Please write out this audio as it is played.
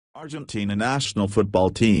Argentina national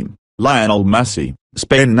football team, Lionel Messi,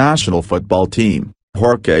 Spain national football team,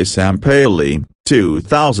 Jorge Sampaoli,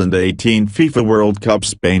 2018 FIFA World Cup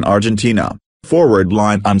Spain-Argentina, forward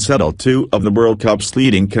line unsettled. Two of the World Cup's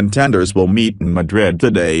leading contenders will meet in Madrid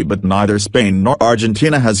today, but neither Spain nor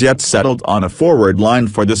Argentina has yet settled on a forward line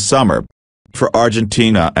for this summer. For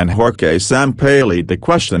Argentina and Jorge Sampaoli, the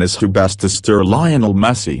question is who best to stir Lionel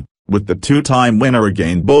Messi, with the two-time winner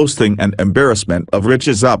again boasting an embarrassment of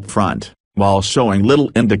riches up front, while showing little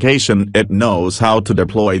indication it knows how to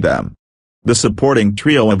deploy them. The supporting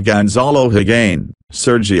trio of Gonzalo Higuain,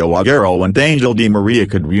 Sergio Aguero and Angel Di Maria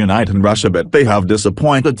could reunite in Russia, but they have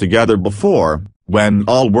disappointed together before, when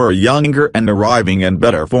all were younger and arriving in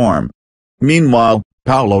better form. Meanwhile,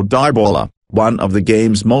 Paulo Dybala, one of the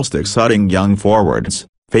game's most exciting young forwards,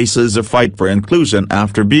 faces a fight for inclusion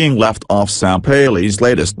after being left off Sampaoli's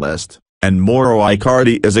latest list, and Mauro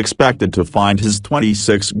Icardi is expected to find his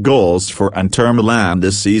 26 goals for Inter Milan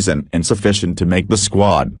this season insufficient to make the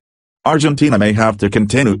squad. Argentina may have to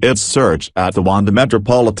continue its search at the Wanda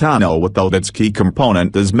Metropolitano without its key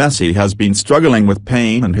component, as Messi has been struggling with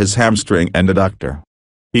pain in his hamstring and adductor.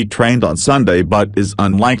 He trained on Sunday but is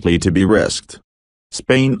unlikely to be risked.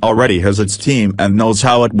 Spain already has its team and knows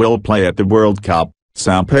how it will play at the World Cup,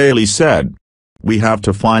 Sampaoli said. We have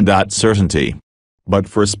to find that certainty. But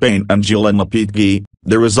for Spain and Julen Lopetegui,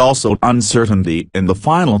 there is also uncertainty in the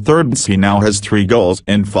final third. He now has 3 goals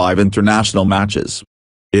in 5 international matches.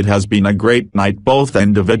 It has been a great night both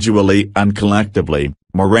individually and collectively,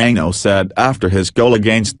 Moreno said after his goal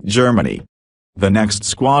against Germany. The next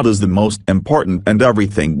squad is the most important and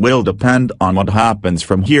everything will depend on what happens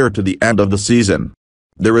from here to the end of the season.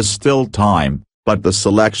 There is still time, but the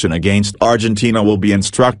selection against Argentina will be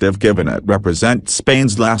instructive given it represents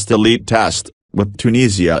Spain's last elite test, with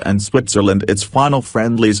Tunisia and Switzerland its final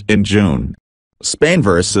friendlies in June. Spain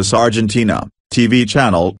vs Argentina, TV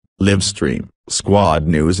channel, live stream, squad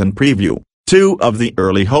news and preview. 2 of the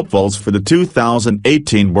early hopefuls for the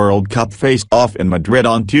 2018 World Cup face off in Madrid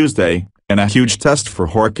on Tuesday, in a huge test for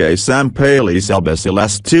Jorge Sampaoli's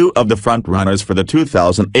albiceleste. 2 of the front-runners for the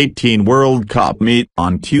 2018 World Cup meet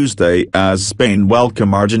on Tuesday as Spain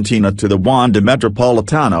welcome Argentina to the Wanda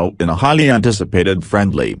Metropolitano in a highly anticipated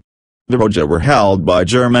friendly. The Roja were held by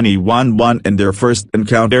Germany 1-1 in their first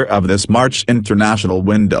encounter of this March international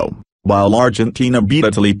window, while Argentina beat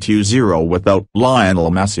Italy 2-0 without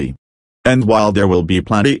Lionel Messi. And while there will be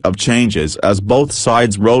plenty of changes as both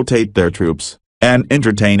sides rotate their troops, an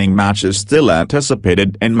entertaining match is still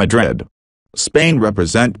anticipated in Madrid. Spain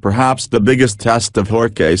represent perhaps the biggest test of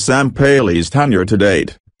Jorge Sampaoli's tenure to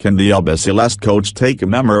date. Can the albiceleste coach take a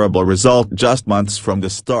memorable result just months from the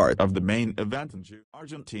start of the main event in June?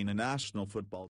 Argentina national football